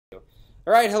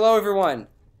Alright, hello everyone.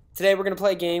 Today we're going to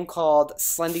play a game called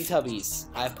Slendy Tubbies.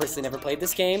 I've personally never played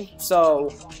this game, so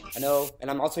I know,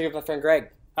 and I'm also here with my friend Greg.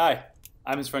 Hi,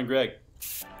 I'm his friend Greg.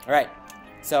 Alright,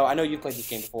 so I know you've played this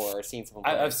game before or seen someone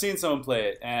play it. I've seen someone play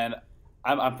it, and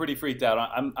I'm pretty freaked out.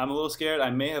 I'm a little scared.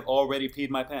 I may have already peed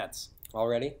my pants.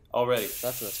 Already? Already.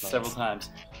 That's what it smells. Several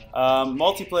times.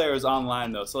 Multiplayer is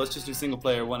online though, so let's just do single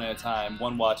player one at a time.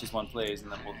 One watches, one plays,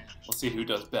 and then we'll see who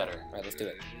does better. Alright, let's do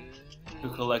it. Who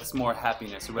collects more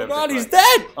happiness or Oh whatever. God, he's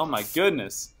dead! Oh my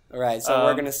goodness. Alright, so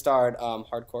we're going to start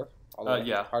hardcore. All the way.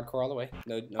 Yeah. Hardcore all the way.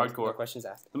 No questions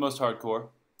asked. The most hardcore.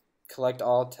 Collect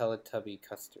all Teletubby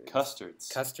custards. Custards.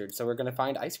 Custard. So we're going to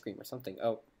find ice cream or something.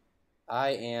 Oh, I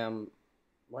am...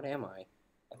 What am I?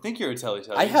 I think you're a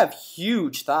Teletubby. I have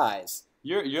huge thighs.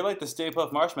 You're like the Stay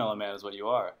Puft Marshmallow Man is what you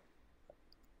are.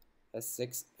 That's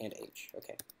 6 and H.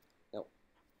 Okay. No.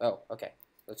 Oh, okay.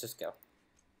 Let's just go.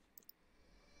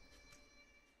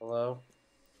 Hello?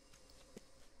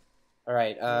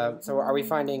 Alright, so are we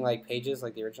finding, like, pages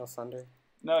like the original Slender?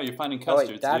 No, you're finding Oh,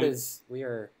 custards, wait, that dude. is... We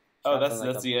are... Oh,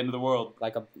 that's the end of the world.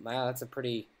 Like a... Wow, that's a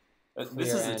pretty...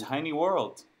 This is end. a tiny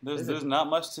world. There's not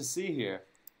much to see here.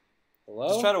 Hello?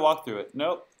 Just try to walk through it.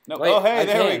 Nope. Nope. Wait, oh, hey, I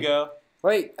there we can't. go.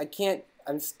 Wait, I can't...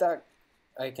 I'm stuck.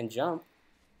 I can jump.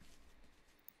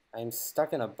 I'm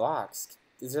stuck in a box.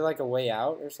 Is there, like, a way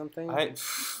out or something?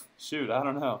 Shoot, I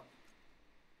don't know.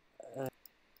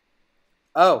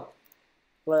 Oh.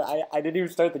 Well, I didn't even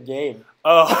start the game.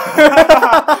 Oh.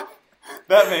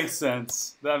 That makes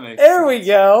sense. That makes There sense. we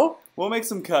go. We'll make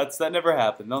some cuts. That never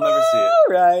happened. They'll never see it.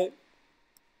 Alright.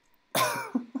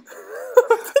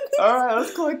 Alright,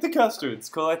 let's collect the custards.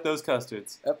 Collect those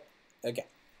custards. Yep. Okay.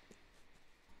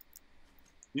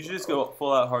 You should just go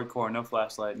full out hardcore. No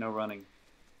flashlight, no running.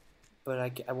 But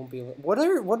I won't be able... What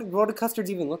do custards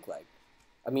even look like?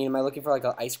 I mean, am I looking for, like,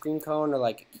 an ice cream cone or,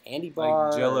 like, a candy bar?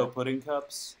 Like Jell-O pudding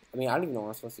cups? I mean, I don't even know where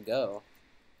I'm supposed to go.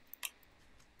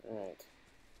 Alright.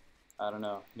 I don't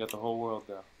know. You got the whole world,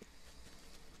 though.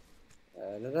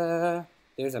 Da-da-da.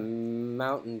 There's a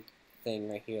mountain thing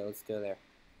right here. Let's go there.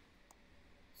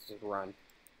 Let's just run.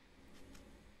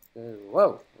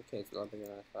 Whoa! Okay, it's a lot bigger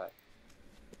than I thought.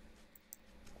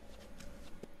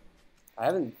 I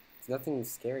haven't... Nothing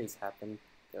scary's happened.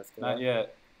 Let's go Not there.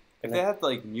 yet. If they had,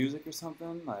 like, music or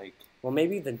something, like... Well,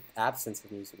 maybe the absence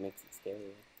of music makes it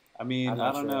scarier. I mean,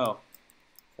 I don't know.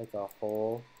 Like a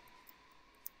hole.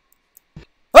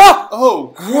 Ah!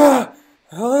 Oh!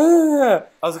 I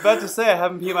was about to say I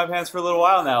haven't peed my pants for a little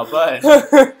while now, but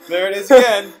there it is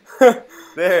again.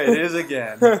 There it is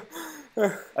again.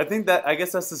 I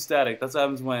guess that's the static. That's what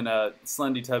happens when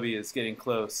Slendy Tubby is getting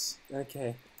close.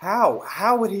 Okay.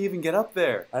 How would he even get up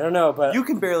there? I don't know, but... You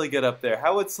can barely get up there.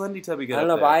 How would Slendy Tubby get up there? I don't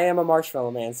know, but I am a marshmallow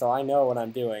man, so I know what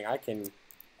I'm doing. I can... Okay.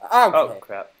 Oh,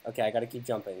 crap. Okay, I gotta keep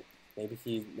jumping. Maybe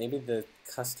the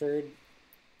custard...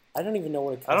 I don't even know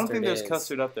what a custard is. I don't think there's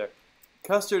custard up there.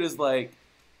 Custard is like...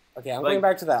 Okay, I'm going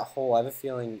back to that hole. I have a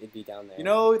feeling it'd be down there. You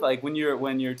know, like when you're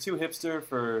too hipster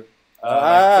for...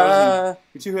 you're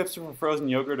too hipster for frozen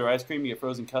yogurt or ice cream, you get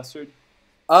frozen custard.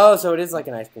 Oh, so it is like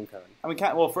an ice cream cone. I mean,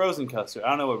 frozen custard. I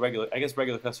don't know what regular... I guess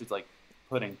regular custard's like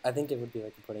pudding. I think it would be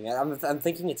like a pudding. I'm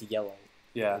thinking it's yellow.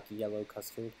 Yeah. Like a yellow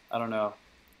custard. I don't know.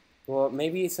 Well,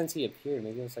 maybe since he appeared,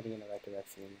 maybe I'm starting in the right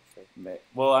direction.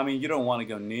 Well, I mean, you don't want to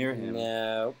go near him.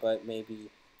 No, but maybe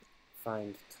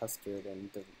find custard and...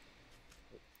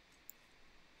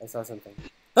 I saw something.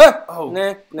 Ah! Oh!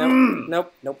 Nah,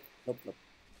 nope.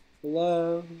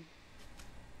 Hello?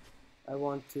 I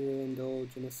want to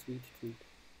indulge in a sweet treat.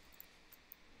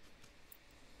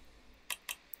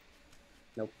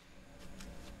 Nope.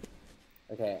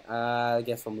 Okay, I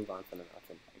guess we'll move on from the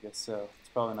mountain. I guess so. It's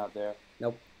probably not there.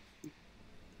 Nope.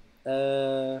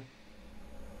 I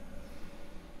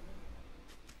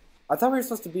thought we were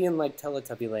supposed to be in, like,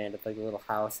 Teletubby land with, like, a little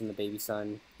house and the baby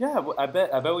sun. Yeah, I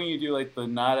bet when you do, like, the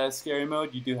not as scary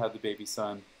mode, you do have the baby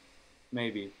sun.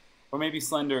 Maybe. Or maybe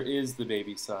Slender is the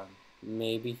baby sun.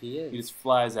 Maybe he is. He just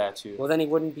flies at you. Well, then he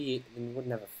wouldn't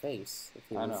have a face. If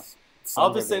he I know. was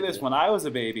I'll just say baby. this. When I was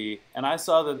a baby, and I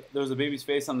saw that there was a baby's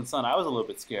face on the sun, I was a little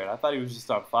bit scared. I thought he was just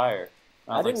on fire.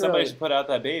 And I was like, somebody should put out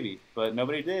that baby. But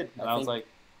nobody did. And I was like,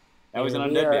 now he's an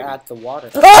undead baby. at the water.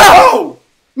 Oh!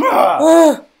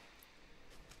 Ah!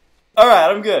 Alright,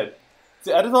 I'm good.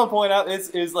 See, I just want to point out,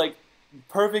 it's like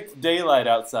perfect daylight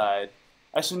outside.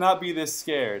 I should not be this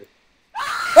scared. Is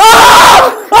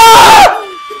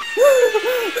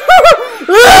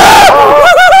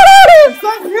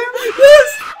that him? Yes!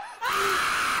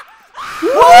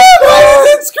 Why is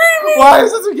it screaming? Why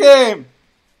is this a game?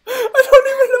 I don't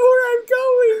even know where I'm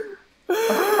going.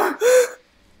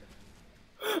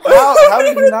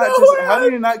 How did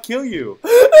did it not kill you?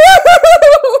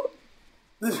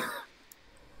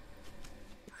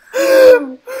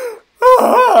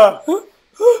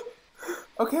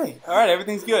 Okay, all right,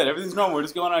 everything's good. Everything's normal. We're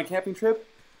just going on a camping trip.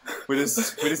 We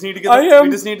just need to get. We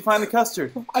just need to find the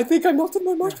custard. I think I melted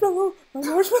my marshmallow.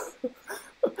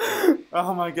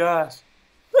 Oh my gosh.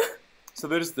 So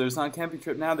they're just on a camping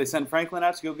trip now. They sent Franklin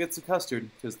out to go get some custard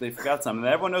because they forgot some. And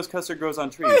everyone knows custard grows on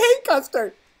trees. I hate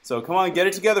custard. So come on, get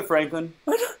it together, Franklin.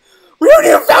 We haven't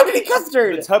even found any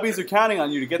custard. The Tubbies are counting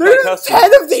on you to get There's that custard.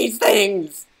 10 of these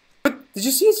things. Did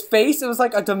you see his face? It was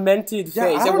like a demented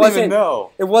face. I don't even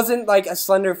know. It wasn't like a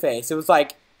slender face. It was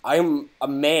like, I'm a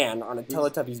man on a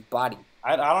Teletubby's body.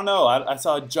 I don't know. I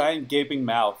saw a giant gaping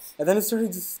mouth. And then it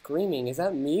started just screaming. Is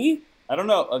that me? I don't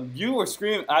know. You were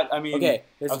screaming. I mean. Okay,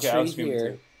 there's a tree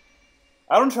here. Too.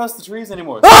 I don't trust the trees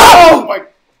anymore. Oh my!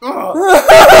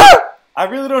 I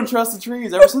really don't trust the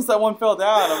trees. Ever since that one fell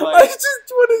down, I'm like. I just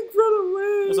want to run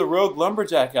away. There's a rogue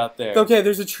lumberjack out there. Okay,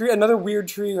 there's a tree, another weird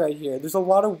tree right here. There's a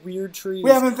lot of weird trees. We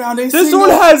haven't found a single. This one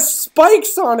has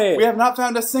spikes on it. We have not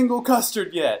found a single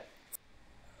custard yet.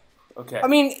 Okay. I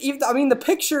mean, the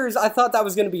pictures. I thought that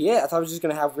was gonna be it. I thought I was just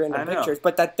gonna have random pictures,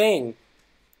 but that thing.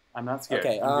 I'm not scared.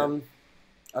 Okay.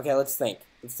 Okay. Let's think.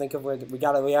 Let's think of where we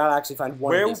gotta actually find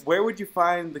one. Where of these. Where would you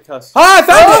find the custard? Ah, I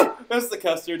found it. That's the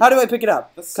custard. How do I pick it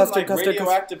up? That's some like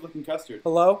radioactive looking custard.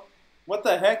 Hello. What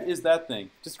the heck is that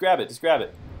thing? Just grab it. Just grab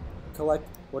it. Collect.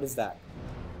 What is that?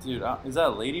 Dude, is that a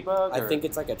ladybug? I think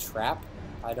it's like a trap.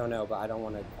 I don't know, but I don't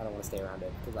want to stay around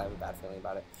it because I have a bad feeling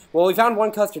about it. Well, we found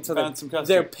one custard, so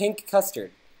they're pink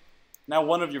custard. Now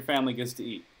one of your family gets to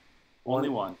eat. Only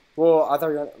one. Well, I thought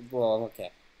we were gonna. Well, okay.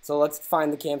 So let's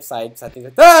find the campsites. I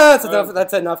think that's enough.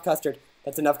 That's enough custard.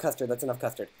 That's enough custard. That's enough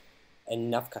custard.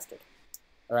 Enough custard.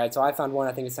 All right. So I found one.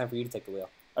 I think it's time for you to take the wheel.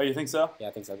 Oh, you think so? Yeah,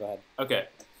 I think so. Go ahead. Okay.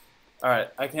 All right.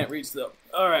 I can't reach the.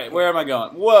 All right. Where am I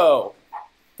going? Whoa.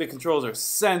 The controls are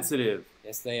sensitive.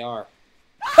 Yes, they are.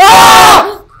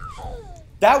 Ah!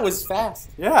 That was fast.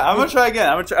 Yeah, I'm gonna try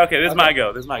again. Okay, this is my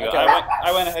go. This is my go. Okay.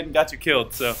 I went ahead and got you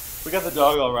killed, so we got the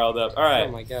dog all riled up. All right.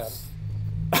 Oh my god.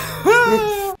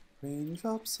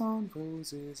 Raindrops on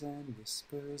roses and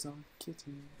whispers on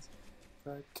kittens,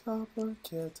 bright copper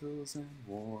kettles and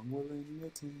warm woolen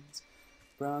mittens,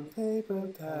 brown paper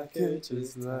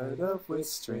packages light up with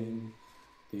string.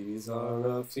 These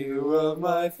are a few of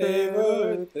my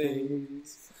favorite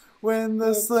things. When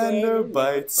the slender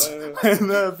bites, when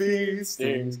the bee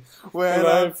stings, when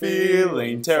I'm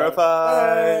feeling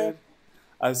terrified,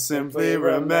 I simply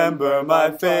remember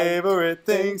my favorite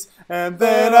things, and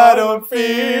then I don't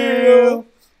feel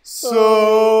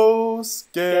so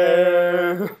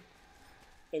scared.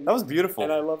 That was beautiful.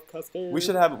 And I love custard. We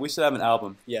should have an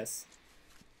album. Yes.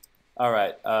 All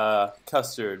right,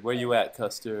 Custard. Where you at,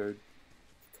 Custard?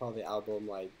 Call the album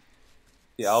like.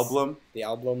 The album. The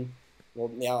album. Well,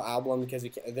 the album because we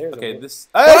can't. There's okay. a This.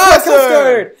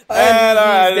 Custard! And all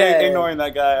right, ignoring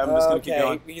that guy. I'm just gonna keep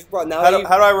going. How do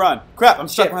I run? Crap! I'm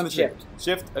stuck behind the tree.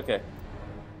 Shift. Okay.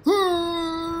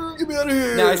 Get me out of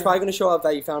here! Now he's probably gonna show up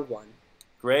that you found one.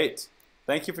 Great.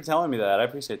 Thank you for telling me that. I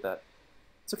appreciate that.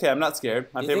 It's okay. I'm not scared.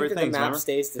 My favorite things. The map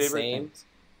stays the same. Things.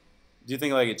 Do you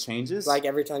think like it changes? Like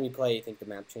every time you play, you think the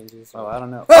map changes? Oh, I don't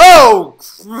know. Oh!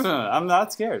 I'm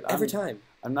not scared. Every time.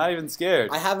 I'm not even scared.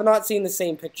 I have not seen the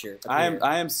same picture. I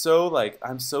am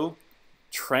so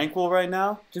tranquil right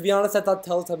now. To be honest, I thought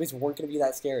Teletubbies weren't going to be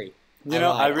that scary. You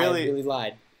know, I really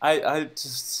lied. I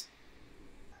just.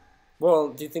 Well,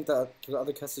 do you think the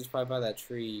other custard's probably by that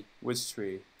tree? Which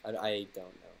tree? I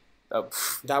don't know. Oh,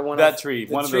 that one. That tree.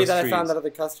 The one tree of those that trees. I found that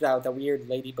other custard out. That weird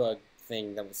ladybug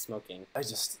thing that was smoking.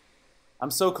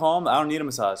 I'm so calm. I don't need a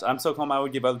massage. I'm so calm. I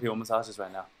would give other people massages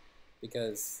right now.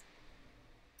 Because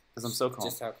I'm so calm.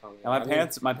 Just how calm.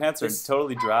 And my pants are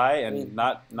totally dry and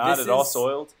not at all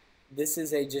soiled. This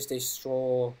is just a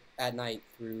stroll at night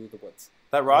through the woods.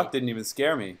 That rock didn't even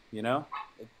scare me. You know.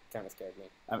 It kind of scared me.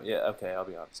 Yeah. Okay. I'll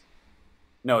be honest.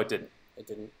 No, it didn't. It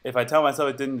didn't. If I tell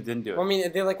myself it didn't do it. Well, I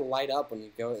mean, they like light up when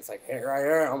you go. It's like, here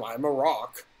I am. I'm a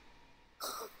rock.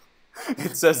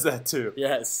 It says that too.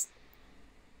 Yes.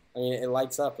 I mean, it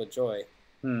lights up with joy.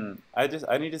 I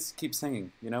need to keep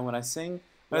singing. You know, when I sing,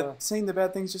 the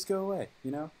bad things just go away.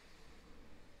 You know.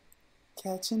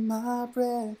 Catching my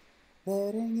breath,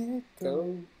 letting it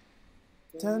go.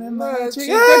 Turning my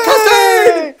cheek.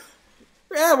 Custard!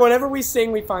 Yeah, whenever we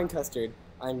sing, we find custard.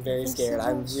 I'm very scared.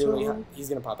 He's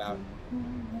gonna pop out.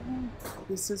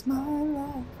 This is my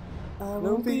life. I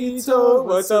won't be told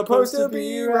what's supposed to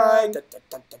be right.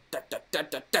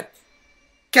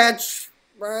 Catch.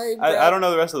 Right. I don't know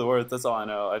the rest of the words. That's all I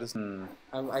know.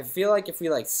 I feel like if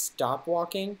we stop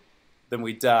walking, then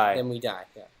we die.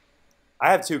 Yeah.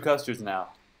 I have 2 custards now.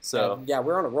 So yeah,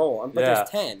 we're on a roll. But yeah. there's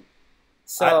 10.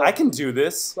 So I can do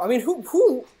this. I mean,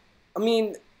 who? I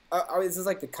mean, is this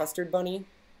like the custard bunny?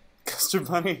 Custard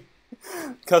bunny.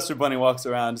 Custard bunny walks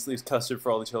around, just leaves custard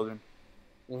for all the children.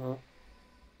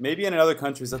 Maybe in other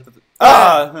countries that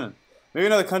maybe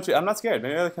in other countries. I'm not scared.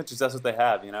 Maybe in other countries that's what they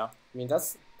have. You know. I mean,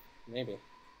 that's maybe.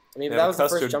 I mean, that was the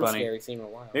first jump scare we've seen in a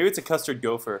while. Maybe it's a custard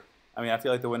gopher. I mean, I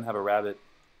feel like they wouldn't have a rabbit.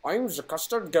 I'm the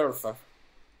custard gopher.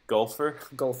 Gopher.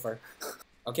 Gopher.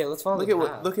 Okay, let's follow look the at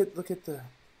path. look at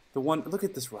the one. Look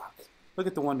at this rock. Look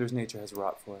at the wonders nature has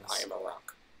wrought for us. I am a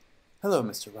rock. Hello,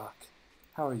 Mr. Rock.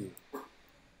 How are you?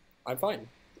 I'm fine.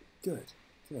 Good.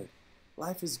 Good.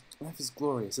 Life is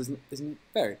glorious, isn't it?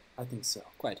 Very. I think so.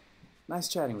 Quite. Nice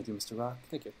chatting with you, Mr. Rock.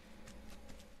 Thank you.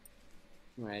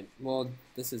 Right. Well,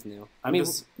 this is new.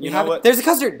 You know what? There's a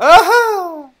custard.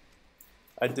 Aha!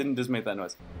 I didn't just make that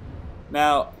noise.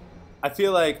 Now, I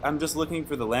feel like I'm just looking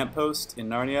for the lamppost in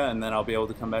Narnia, and then I'll be able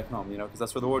to come back home. You know, because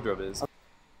that's where the wardrobe is.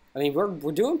 I mean, we're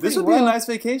doing pretty This would well. be a nice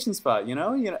vacation spot. You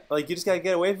know, like you just gotta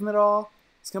get away from it all.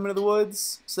 Just come into the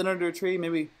woods, sit under a tree,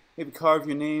 maybe carve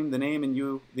your name, the name and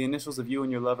you, the initials of you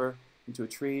and your lover, into a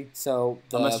tree. So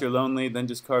unless you're lonely, then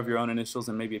just carve your own initials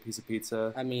and maybe a piece of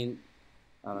pizza. I mean,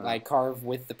 I don't know. like carve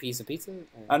with the piece of pizza?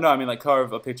 No, I mean like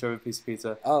carve a picture of a piece of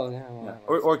pizza. Oh, no. Yeah.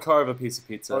 Or carve a piece of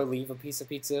pizza. Or leave a piece of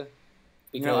pizza.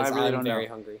 Because I really I'm very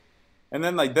hungry. And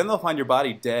then they'll find your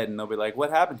body dead and they'll be like, what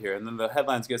happened here? And then the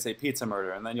headline's gonna say pizza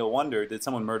murder. And then you'll wonder, did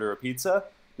someone murder a pizza?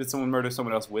 Did someone murder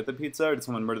someone else with a pizza? Or did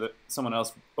someone murder someone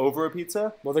else over a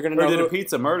pizza? Well, they're gonna or know did a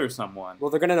pizza murder someone? Well,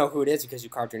 they're gonna know who it is because you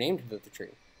carved your name to the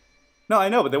tree. No, I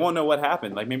know, but they won't know what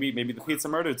happened. Like maybe the pizza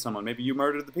murdered someone. Maybe you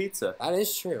murdered the pizza. That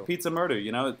is true. Pizza murder.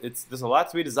 You know, there's a lot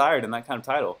to be desired in that kind of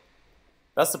title.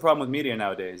 That's the problem with media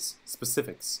nowadays.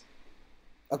 Specifics.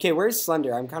 Okay, where's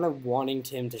Slender? I'm kind of wanting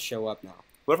him to show up now.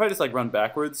 What if I just like run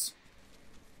backwards?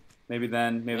 Maybe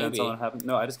then something will happen.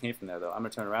 No, I just came from there though. I'm gonna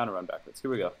turn around and run backwards.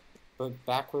 Here we go. But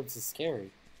backwards is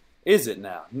scary. Is it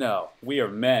now? No. We are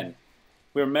men.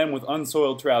 We are men with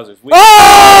unsoiled trousers.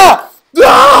 Ah!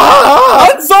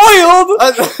 Unsoiled!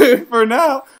 For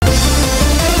now.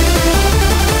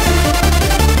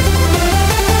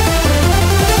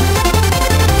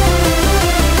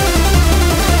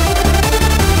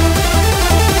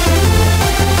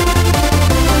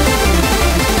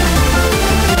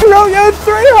 You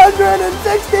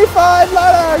 365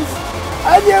 letters,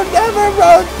 and you never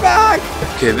wrote back!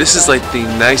 Okay, this is like the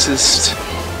nicest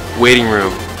waiting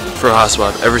room for a hospital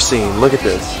I've ever seen. Look at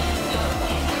this.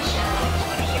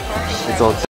 It's all